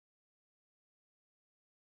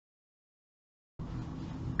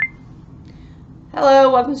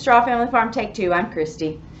Hello, welcome to Straw Family Farm Take 2. I'm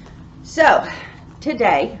Christy. So,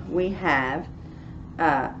 today we have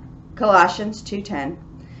Colossians 2:10,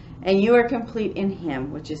 and you are complete in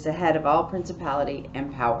Him, which is the head of all principality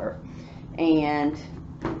and power. And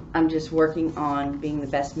I'm just working on being the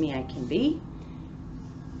best me I can be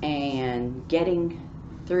and getting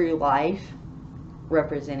through life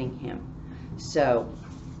representing Him. So,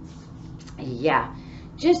 yeah,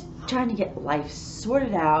 just trying to get life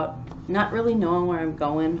sorted out. Not really knowing where I'm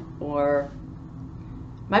going, or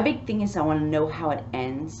my big thing is I want to know how it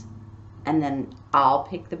ends and then I'll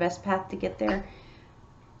pick the best path to get there.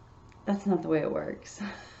 That's not the way it works.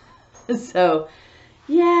 So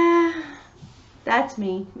yeah, that's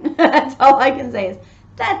me. That's all I can say is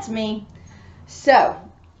that's me. So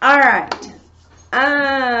all right,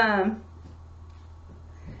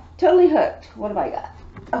 totally hooked. What have I got?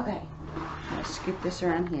 Okay, let's scoop this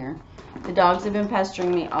around here. The dogs have been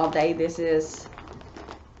pestering me all day. This is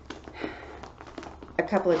a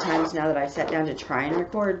couple of times now that I sat down to try and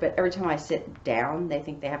record, but every time I sit down, they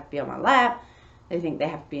think they have to be on my lap. They think they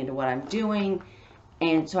have to be into what I'm doing.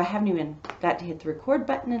 And so I haven't even got to hit the record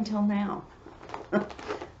button until now.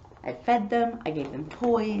 I fed them. I gave them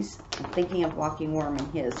toys. I'm thinking of locking Worm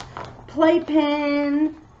in his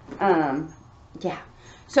playpen. Yeah.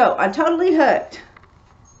 So I'm totally hooked.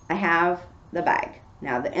 I have the bag.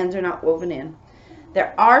 Now, the ends are not woven in.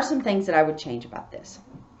 There are some things that I would change about this.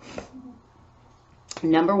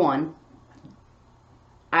 Number one,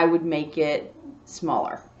 I would make it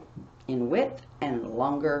smaller in width and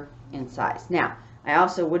longer in size. Now, I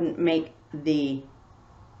also wouldn't make the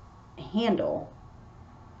handle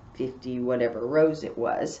 50 whatever rows it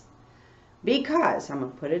was, because I'm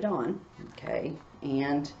going to put it on, okay,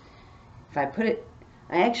 and if I put it,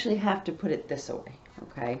 I actually have to put it this way,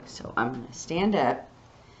 okay, so I'm going to stand up.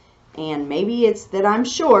 And maybe it's that I'm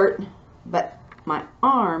short, but my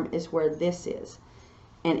arm is where this is.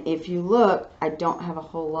 And if you look, I don't have a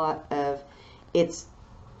whole lot of, it's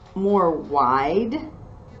more wide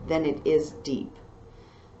than it is deep.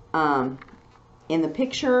 In the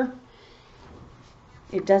picture,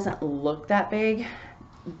 it doesn't look that big.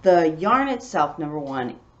 The yarn itself, number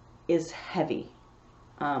one, is heavy,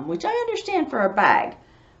 which I understand for a bag,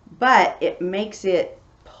 but it makes it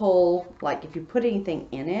pull, like if you put anything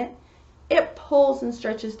in it, it pulls and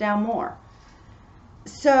stretches down more.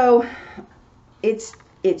 So it's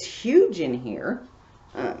huge in here.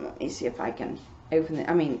 Let me see if I can open it.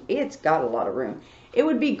 I mean, it's got a lot of room. It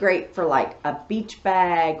would be great for like a beach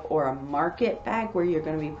bag or a market bag where you're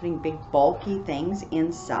going to be putting big bulky things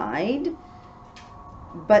inside.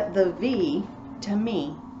 But the V, to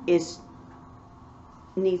me,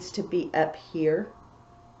 needs to be up here,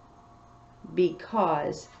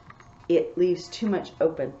 because it leaves too much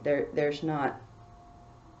open. There's not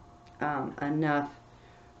enough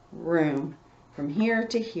room from here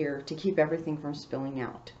to here to keep everything from spilling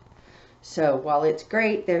out. So while it's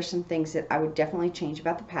great, there's some things that I would definitely change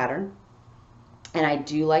about the pattern. And I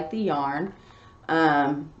do like the yarn.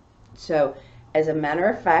 So as a matter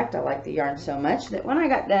of fact, I like the yarn so much that when I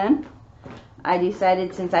got done, I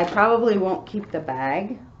decided, since I probably won't keep the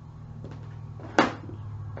bag,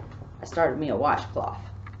 I started me a washcloth.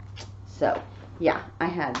 So, yeah, I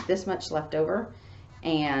had this much left over,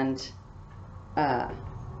 and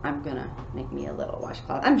I'm going to make me a little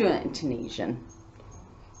washcloth. I'm doing it in Tunisian.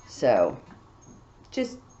 So,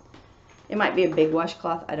 just, it might be a big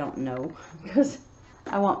washcloth. I don't know, because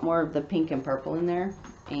I want more of the pink and purple in there.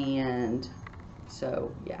 And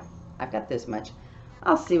so, yeah, I've got this much.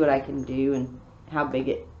 I'll see what I can do and how big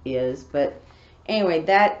it is. But anyway,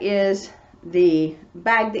 that is the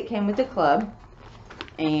bag that came with the club.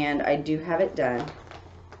 And I do have it done.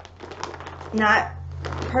 Not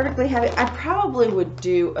perfectly heavy. I probably would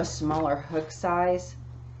do a smaller hook size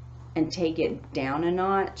and take it down a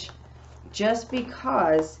notch, just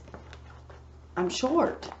because I'm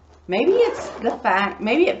short. Maybe it's the fact,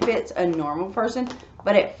 maybe it fits a normal person,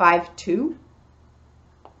 but at 5'2",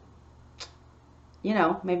 you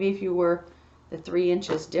know, maybe if you were the 3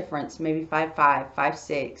 inches difference, maybe 5'5",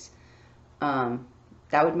 5'6",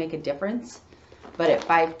 that would make a difference. But at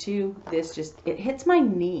 5'2", this just, it hits my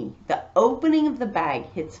knee. The opening of the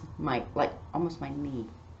bag hits my, like, almost my knee.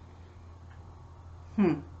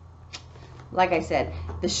 Like I said,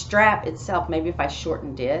 the strap itself, maybe if I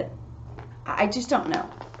shortened it, I just don't know.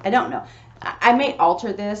 I don't know. I may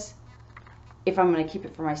alter this if I'm going to keep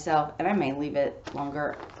it for myself, and I may leave it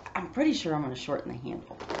longer. I'm pretty sure I'm going to shorten the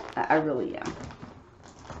handle. I really am.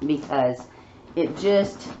 Because it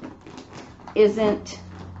just isn't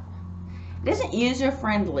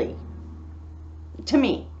user-friendly to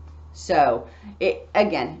me. So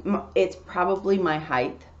again, it's probably my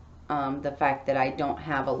height, the fact that I don't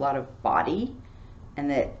have a lot of body, and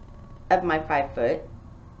that of my 5 foot,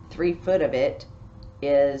 3 foot of it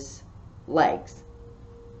is legs.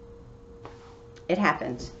 It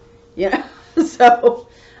happens, you know. So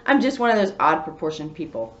I'm just one of those odd proportioned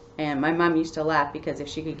people. And my mom used to laugh because if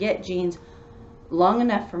she could get jeans long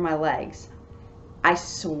enough for my legs, I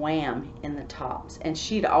swam in the tops, and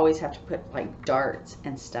she'd always have to put like darts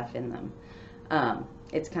and stuff in them.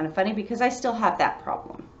 It's kind of funny because I still have that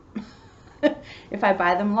problem. If I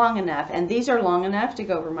buy them long enough, and these are long enough to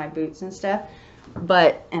go over my boots and stuff,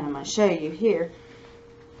 but, and I'm going to show you here,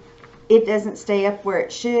 it doesn't stay up where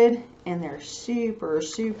it should, and they're super,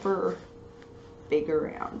 super big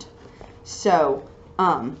around. So,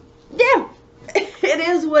 yeah, it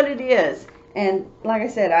is what it is. And like I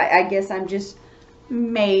said, I guess I'm just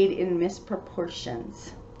made in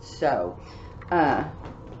misproportions. So,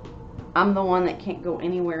 I'm the one that can't go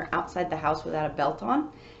anywhere outside the house without a belt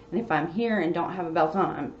on. And if I'm here and don't have a belt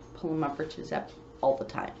on, I'm pulling my breeches up all the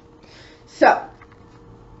time. So,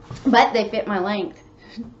 but they fit my length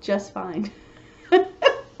just fine.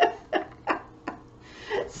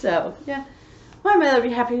 So, yeah. My mother would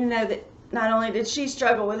be happy to know that not only did she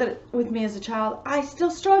struggle with it with me as a child, I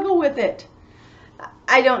still struggle with it.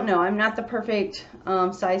 I don't know. I'm not the perfect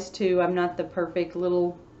size 2. I'm not the perfect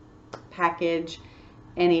little package.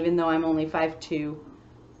 And even though I'm only 5'2",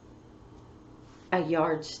 a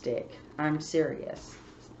yardstick, I'm serious,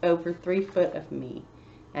 over 3 foot of me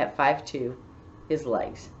at 5'2" is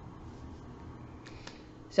legs.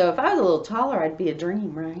 So if I was a little taller, I'd be a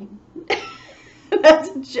dream, right? That's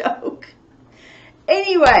a joke.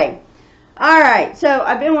 Anyway, all right, so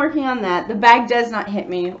I've been working on that. The bag does not hit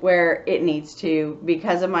me where it needs to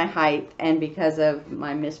because of my height and because of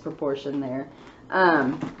my misproportion there.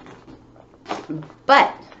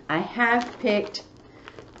 But I have picked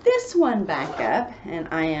this one back up, and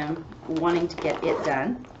I am wanting to get it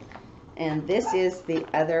done. And this is the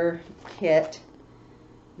other kit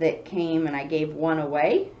that came, and I gave one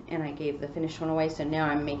away, and I gave the finished one away. So now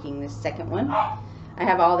I'm making this second one. I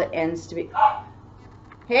have all the ends to be...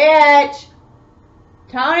 Hitch!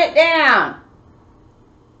 Tone it down!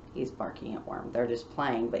 He's barking at Worm. They're just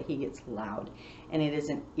playing, but he gets loud. And it is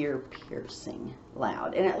an ear-piercing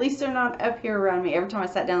loud. And at least they're not up here around me. Every time I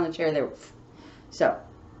sat down in the chair, they were... So,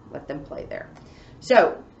 let them play there.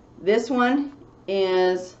 So, this one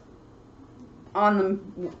is in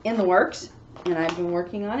the works. And I've been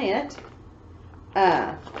working on it.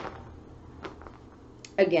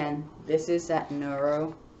 Again, this is that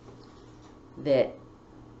neuro that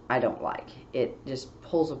I don't like. It just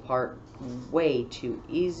pulls apart way too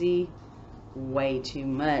easy, way too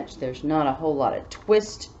much. There's not a whole lot of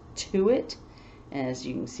twist to it. And as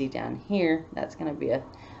you can see down here, that's going to be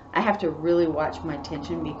I have to really watch my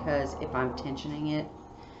tension, because if I'm tensioning it,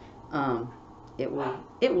 it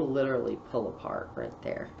will literally pull apart right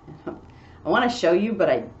there. I want to show you, but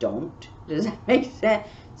I don't. Does that make sense?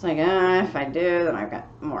 It's like, if I do, then I've got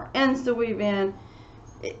more ends to weave in.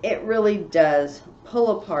 It really does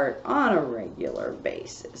pull apart on a regular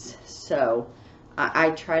basis. So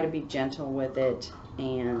I try to be gentle with it,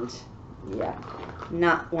 and yeah,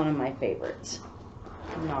 not one of my favorites.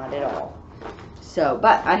 Not at all. So,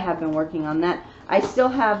 but I have been working on that. I still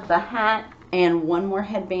have the hat and one more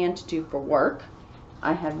headband to do for work.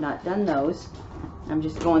 I have not done those. I'm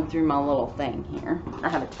just going through my little thing here. I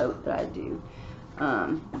have a tote that I do.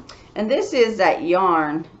 And this is that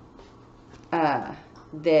yarn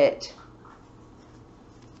that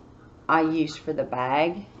I used for the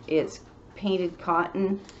bag. It's painted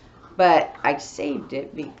cotton, but I saved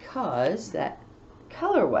it because that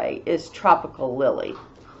colorway is Tropical Lily.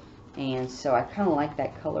 And so I kind of like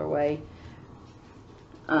that colorway.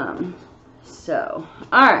 So,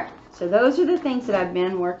 alright. So those are the things that I've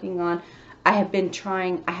been working on. I have been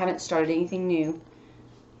trying, I haven't started anything new.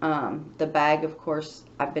 The bag, of course,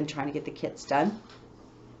 I've been trying to get the kits done.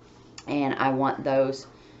 And I want those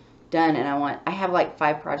done. And I have like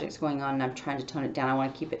 5 projects going on, and I'm trying to tone it down. I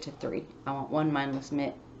want to keep it to 3. I want 1 mindless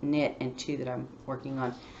knit and 2 that I'm working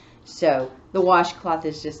on. So the washcloth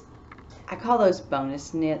is just, I call those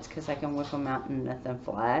bonus knits because I can whip them out and knit them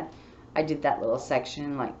flat. I did that little section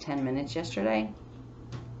in like 10 minutes yesterday.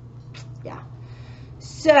 Yeah.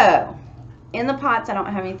 So, in the pots, I don't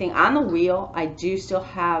have anything. On the wheel, I do still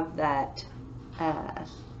have that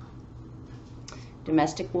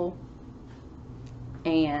domestic wool.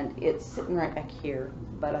 And it's sitting right back here,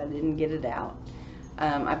 but I didn't get it out.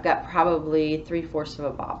 I've got probably 3/4 of a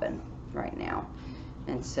bobbin right now.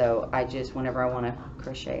 And so I just, whenever I want to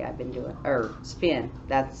crochet, I've been doing, or spin,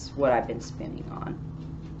 that's what I've been spinning on.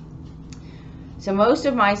 So most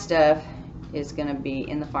of my stuff is going to be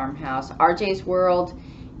in the farmhouse. RJ's world,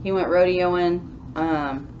 he went rodeoing.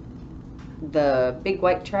 The big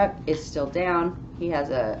white truck is still down. He has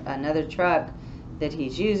another truck that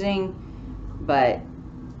he's using, but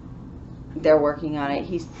they're working on it.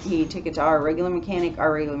 He took it to our regular mechanic.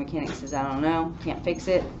 Our regular mechanic says, I don't know, can't fix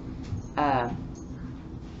it. And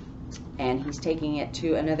he's taking it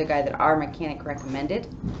to another guy that our mechanic recommended.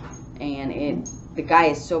 And the guy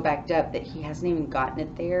is so backed up that he hasn't even gotten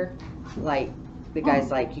it there. Like, the guy's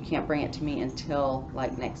like, you can't bring it to me until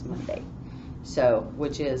like next Monday. So,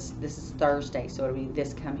 this is Thursday, so it'll be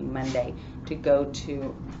this coming Monday to go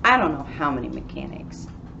to, I don't know how many mechanics.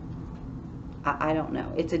 I don't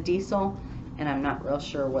know. It's a diesel, and I'm not real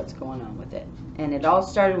sure what's going on with it. And it all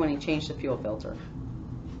started when he changed the fuel filter.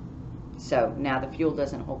 So, now the fuel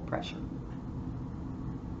doesn't hold pressure.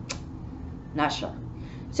 Not sure.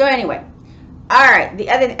 So, anyway. Alright,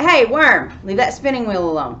 hey, Worm, leave that spinning wheel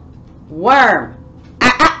alone. Worm!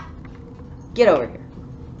 Get over here.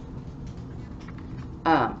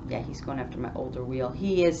 Yeah, he's going after my older wheel.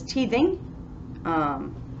 He is teething.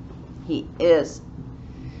 He is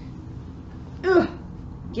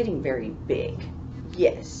getting very big.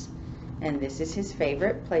 Yes. And this is his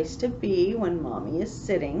favorite place to be when Mommy is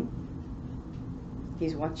sitting.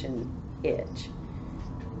 He's watching Itch.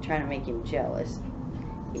 Trying to make him jealous.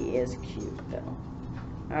 He is cute, though.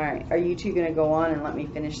 Alright, are you two going to go on and let me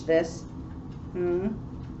finish this?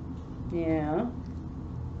 Yeah.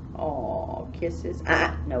 Oh, kisses.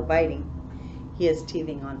 No biting. He is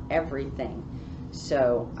teething on everything.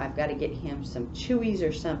 So, I've got to get him some chewies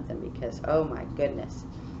or something because, oh my goodness.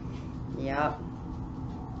 Yep.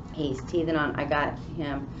 He's teething on, I got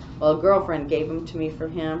him, well, a girlfriend gave them to me for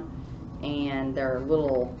him, and they're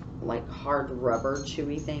little, like, hard rubber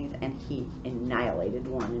chewy things, and he annihilated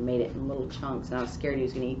one and made it in little chunks, and I was scared he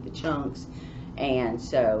was going to eat the chunks. And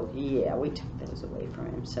so, yeah, we took those away from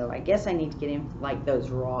him. So I guess I need to get him like those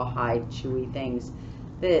rawhide chewy things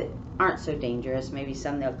that aren't so dangerous. Maybe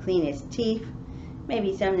some that'll clean his teeth.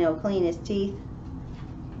 Maybe some that'll clean his teeth.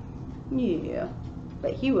 Yeah.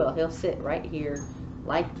 But he will. He'll sit right here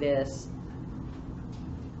like this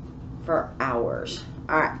for hours.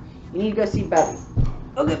 Alright. You need to go see Bubby.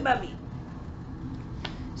 Go get Bubby.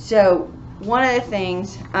 So, one of the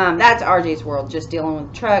things, that's RJ's world, just dealing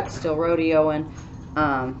with trucks, still rodeoing.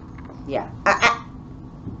 Yeah.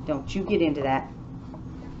 Don't you get into that.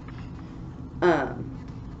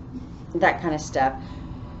 That kind of stuff.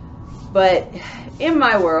 But in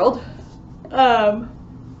my world, in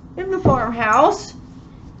the farmhouse,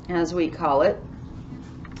 as we call it,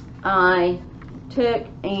 I took,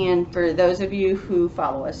 and for those of you who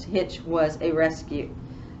follow us, Hitch was a rescue.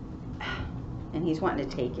 And he's wanting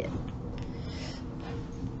to take it.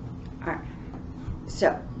 Alright,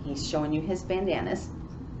 so he's showing you his bandanas.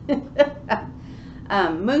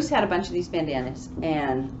 Moose had a bunch of these bandanas,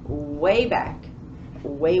 and way back,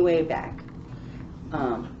 way back,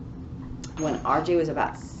 when RJ was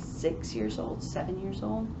about 6 years old, 7 years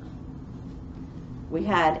old, we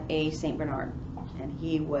had a St. Bernard, and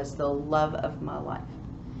he was the love of my life.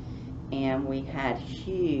 And we had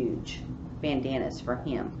huge bandanas for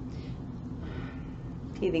him,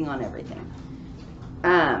 teething on everything.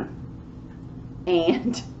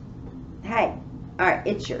 And, hey, alright,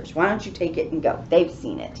 it's yours. Why don't you take it and go? They've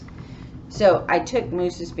seen it. So, I took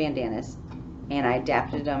Moose's bandanas, and I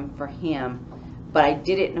adapted them for him, but I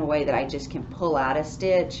did it in a way that I just can pull out a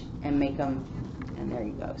stitch and make them, and there he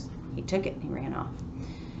goes. He took it and he ran off.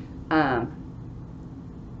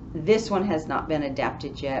 This one has not been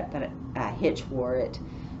adapted yet, but Hitch wore it.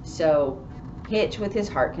 So, Hitch, with his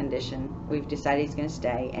heart condition, we've decided he's going to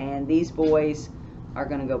stay, and these boys are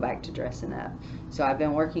going to go back to dressing up. So I've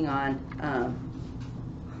been working on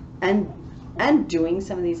undoing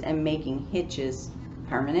some of these and making hitches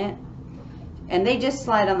permanent, and they just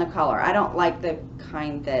slide on the collar. I don't like the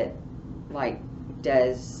kind that like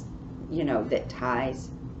does, you know, that ties.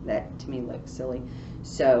 That to me looks silly.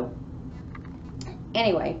 So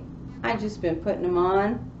anyway, I've just been putting them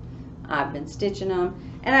on. I've been stitching them,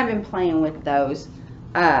 and I've been playing with those.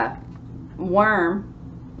 Worm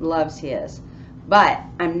loves his. But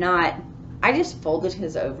I'm not, I just folded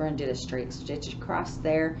his over and did a straight stitch across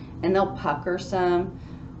there, and they'll pucker some,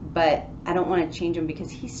 but I don't want to change them because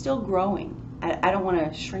he's still growing. I don't want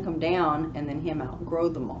to shrink them down and then him outgrow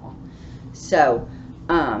them all. So,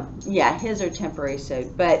 yeah, his are temporary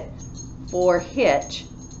sewed, but for Hitch,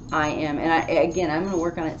 I am, and again, I'm going to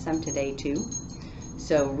work on it some today too.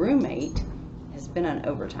 So, Roommate has been on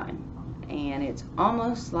overtime, and it's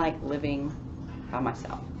almost like living by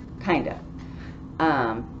myself, kind of.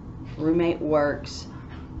 Roommate works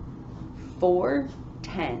 4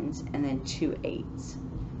 10s and then 2 8s.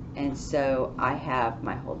 And so I have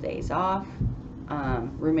my whole days off.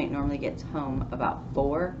 Roommate normally gets home about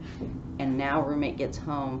 4, and now roommate gets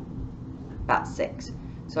home about 6.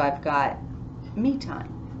 So I've got me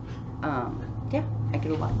time. Yeah, I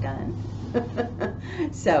get a lot done.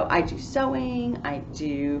 So I do sewing, I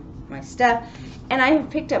do my stuff, and I have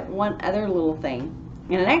picked up one other little thing,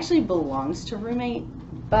 and it actually belongs to roommate,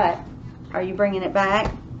 but are you bringing it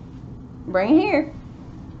back? Bring it here.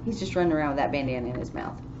 He's just running around with that bandana in his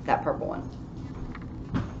mouth, that purple one.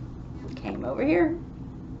 Came over here,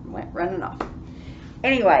 went running off.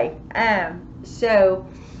 Anyway, so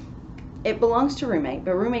it belongs to roommate,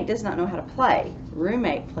 but roommate does not know how to play.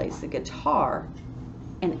 Roommate plays the guitar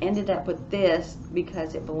and ended up with this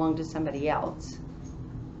because it belonged to somebody else.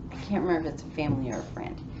 I can't remember if it's a family or a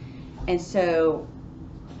friend. And so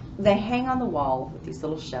they hang on the wall with these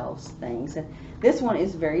little shelves things, and this one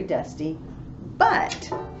is very dusty,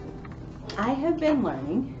 but I have been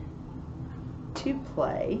learning to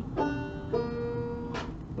play.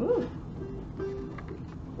 Ooh.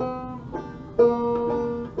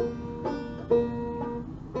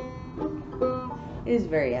 It is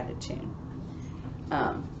very out of tune.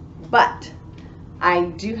 But I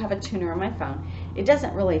do have a tuner on my phone. It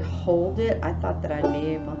doesn't really hold it. I thought that I'd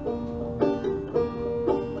be able.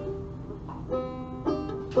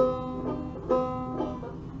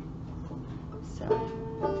 So,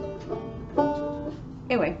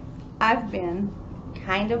 anyway, I've been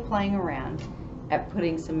kind of playing around at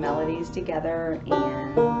putting some melodies together,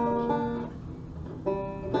 and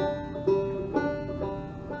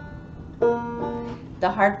the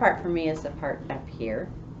hard part for me is the part up here.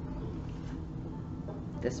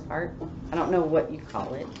 This part, I don't know what you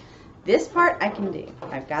call it. This part I can do.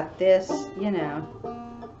 I've got this, you know.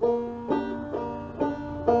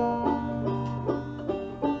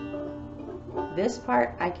 This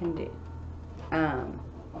part I can do.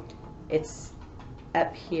 It's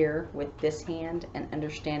up here with this hand and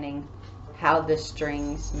understanding how the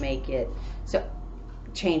strings make it, so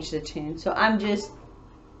change the tune. So I'm just,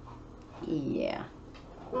 yeah.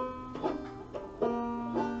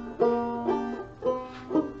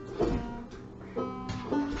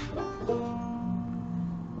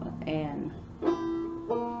 And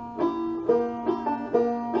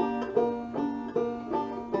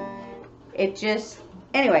it just,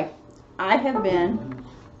 anyway, I have been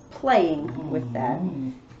playing with that,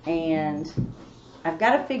 and I've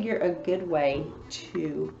got to figure a good way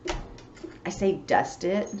to, I say dust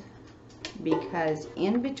it, because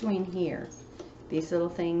in between here, these little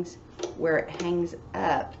things where it hangs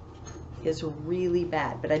up is really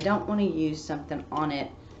bad, but I don't want to use something on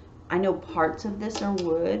it. I know parts of this are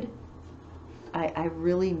wood. I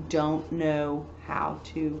really don't know how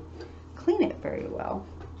to clean it very well.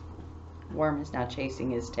 Worm is now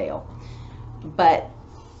chasing his tail, but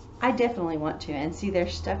I definitely want to. And see,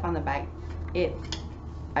 there's stuff on the back.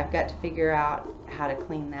 I've got to figure out how to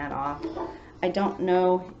clean that off. I don't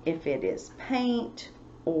know if it is paint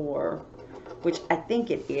or, which I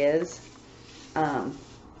think it is,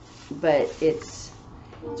 but it's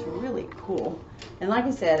really cool. And like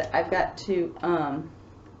I said, I've got to,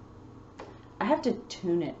 I have to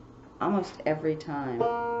tune it almost every time.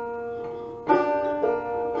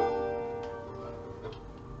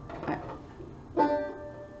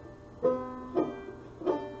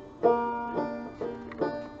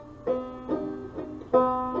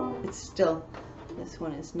 It's still, this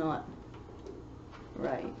one is not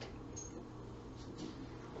right.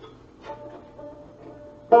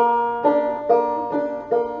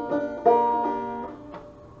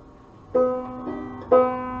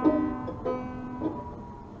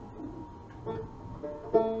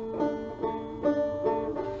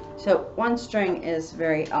 So one string is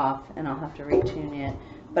very off and I'll have to retune it,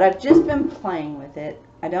 but I've just been playing with it.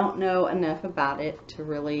 I don't know enough about it to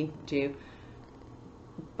really do,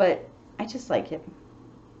 but I just like it.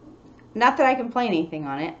 Not that I can play anything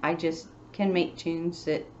on it, I just can make tunes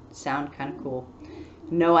that sound kind of cool.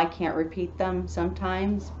 No, I can't repeat them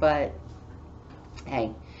sometimes, but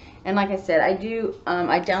hey. And like I said, I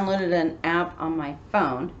downloaded an app on my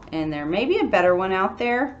phone, and there may be a better one out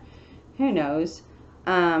there, who knows.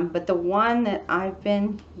 But the one that I've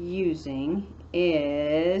been using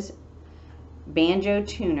is Banjo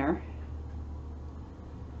Tuner,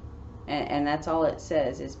 and that's all it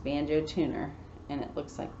says is Banjo Tuner, and it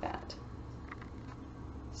looks like that.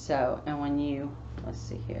 So, and when you, let's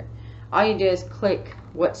see here, all you do is click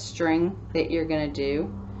what string that you're going to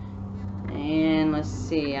do, and let's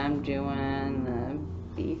see, I'm doing the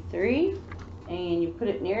B3, and you put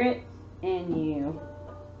it near it, and you,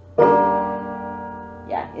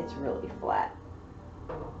 yeah, yeah, it's really flat.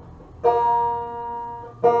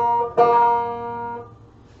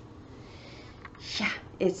 Yeah,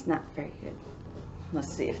 it's not very good.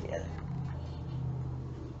 Let's see if the other.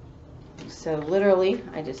 So literally,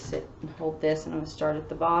 I just sit and hold this, and I'm going to start at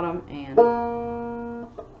the bottom and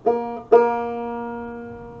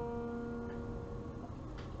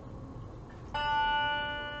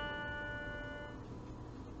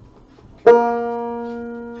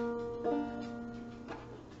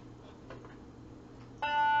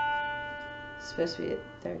it's supposed to be at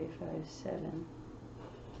 35.7.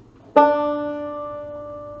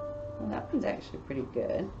 Well, that one's actually pretty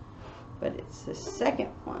good, but it's the second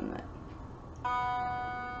one that,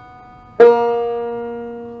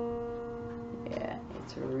 yeah,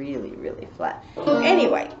 it's really, really flat.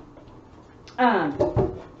 Anyway,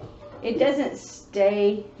 it doesn't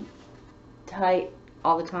stay tight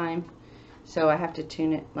all the time, so I have to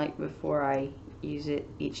tune it like before I use it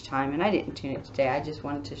each time, and I didn't tune it today. I just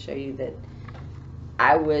wanted to show you that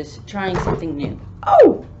I was trying something new.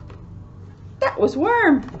 Oh, that was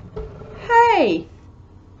Worm. Hey,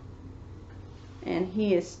 and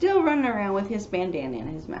he is still running around with his bandana in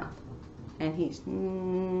his mouth, and he's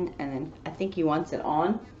and then I think he wants it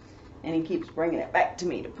on, and he keeps bringing it back to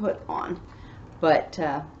me to put on. But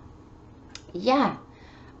yeah,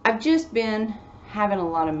 I've just been having a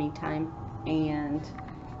lot of me time, and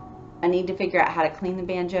I need to figure out how to clean the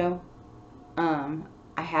banjo.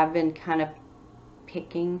 I have been kind of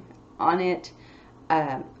picking on it.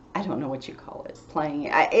 I don't know what you call it. Playing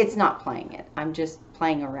it. It's not playing it. I'm just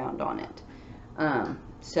playing around on it.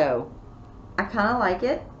 So I kind of like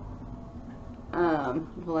it.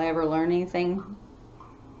 Will I ever learn anything?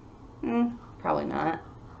 Probably not.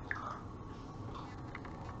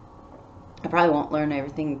 I probably won't learn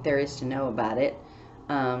everything there is to know about it.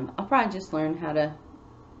 I'll probably just learn how to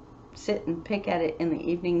sit and pick at it in the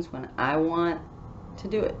evenings when I want to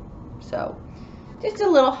do it. So just a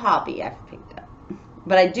little hobby I've picked up.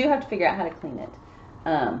 But I do have to figure out how to clean it.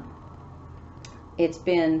 It's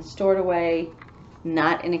been stored away,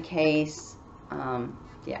 not in a case.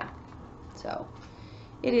 Yeah, so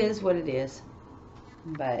it is what it is.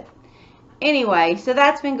 But anyway, so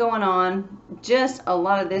that's been going on. Just a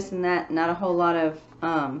lot of this and that, not a whole lot of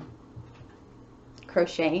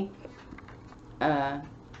crochet. I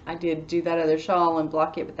did do that other shawl and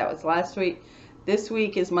block it, but that was last week. This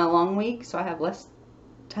week is my long week, so I have less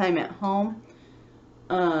time at home.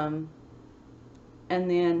 And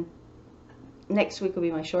then next week will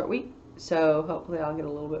be my short week, so hopefully I'll get a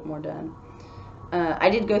little bit more done. I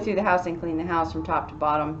did go through the house and clean the house from top to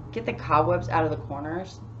bottom, get the cobwebs out of the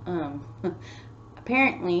corners.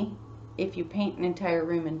 Apparently, if you paint an entire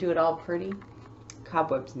room and do it all pretty,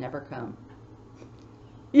 cobwebs never come.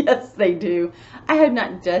 Yes, they do. I have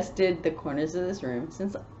not dusted the corners of this room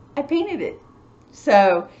since I painted it.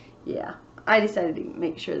 So, yeah, I decided to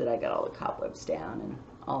make sure that I got all the cobwebs down and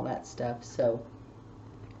all that stuff. So,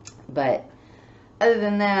 but other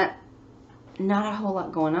than that, not a whole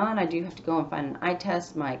lot going on. I do have to go and find an eye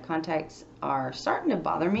test. My contacts are starting to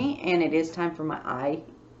bother me, and it is time for my eye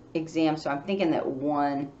exam. So I'm thinking that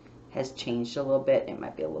one has changed a little bit. It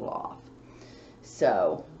might be a little off.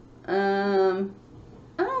 So,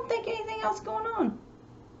 I don't think anything else going on.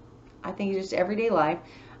 I think it's just everyday life.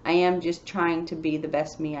 I am just trying to be the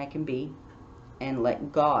best me I can be and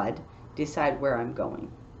let God decide where I'm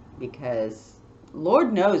going, because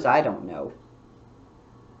Lord knows I don't know.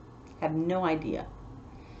 Have no idea.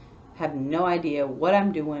 Have no idea what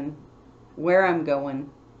I'm doing, where I'm going.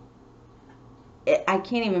 I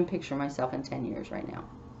can't even picture myself in 10 years right now.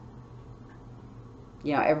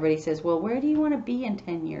 You know, everybody says, well, where do you want to be in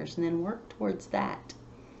 10 years? And then work towards that.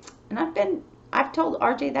 And I've told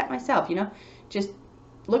RJ that myself, you know, just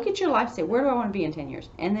look at your life, say, where do I want to be in 10 years?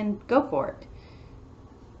 And then go for it.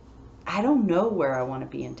 I don't know where I want to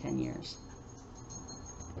be in 10 years.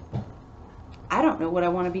 I don't know what I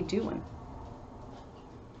want to be doing.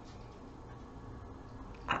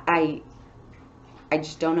 I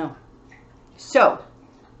just don't know. So,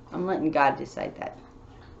 I'm letting God decide that.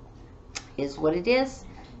 Is what it is.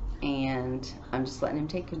 And I'm just letting him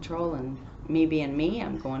take control, and me being me,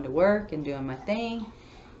 I'm going to work and doing my thing.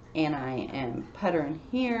 And I am puttering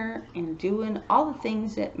here and doing all the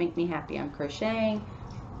things that make me happy. I'm crocheting,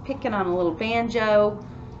 picking on a little banjo,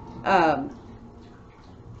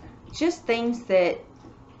 just things that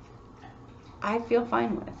I feel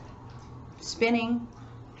fine with. Spinning,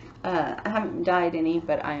 I haven't dyed any,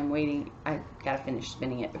 but I am waiting. I gotta finish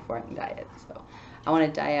spinning it before I can dye it. So I want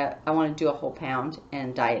to dye it. I want to do a whole pound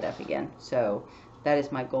and dye it up again. So that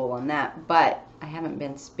is my goal on that. But I haven't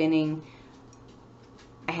been spinning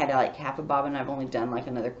I had like half a bobbin. I've only done like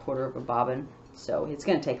another quarter of a bobbin. So it's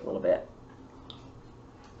going to take a little bit.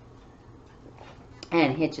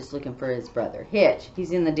 And Hitch is looking for his brother. Hitch,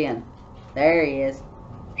 he's in the den. There he is.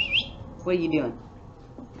 What are you doing?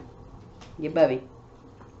 You bubby.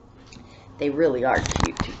 They really are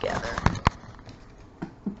cute together.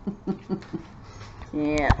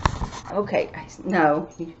 Yeah. Okay, guys. No.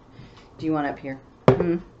 Do you want up here?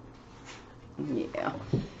 Yeah.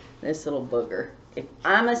 This little booger. If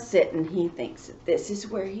I'm a sitting, he thinks that this is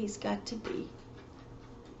where he's got to be.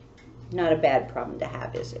 Not a bad problem to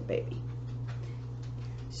have, is it, baby?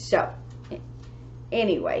 So,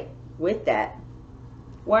 anyway, with that,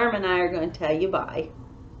 Worm and I are going to tell you bye.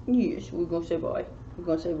 Yes, we're going to say bye. We're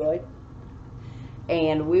going to say bye.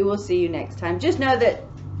 And we will see you next time. Just know that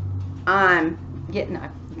I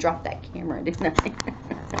dropped that camera, didn't I?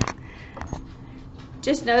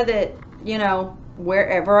 Just know that, you know,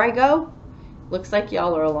 wherever I go, looks like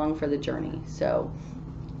y'all are along for the journey. So,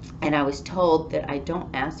 and I was told that I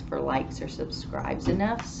don't ask for likes or subscribes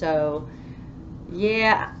enough. So,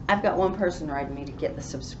 yeah, I've got one person riding me to get the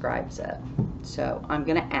subscribes up. So, I'm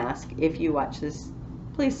going to ask, if you watch this,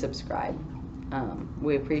 please subscribe.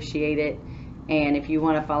 We appreciate it. And if you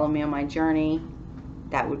want to follow me on my journey,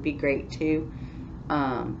 that would be great too.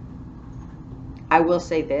 I will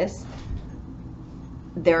say this.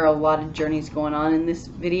 There are a lot of journeys going on in this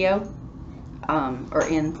video, or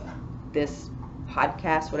in this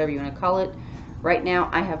podcast, whatever you want to call it. Right now,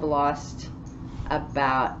 I have lost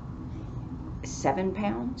about 7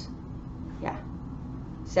 pounds. Yeah,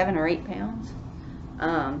 7 or 8 pounds.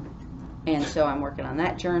 And so I'm working on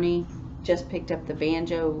that journey. Just picked up the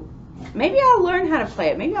banjo. Maybe I'll learn how to play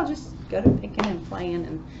it. Maybe I'll just go to picking and playing,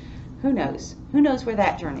 and who knows? Who knows where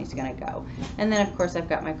that journey's going to go? And then, of course, I've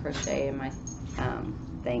got my crochet and my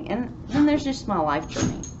thing. And then there's just my life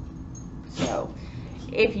journey. So,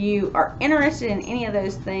 if you are interested in any of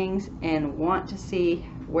those things and want to see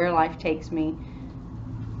where life takes me,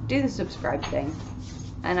 do the subscribe thing.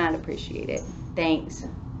 And I'd appreciate it. Thanks.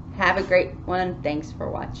 Have a great one. Thanks for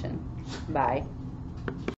watching. Bye.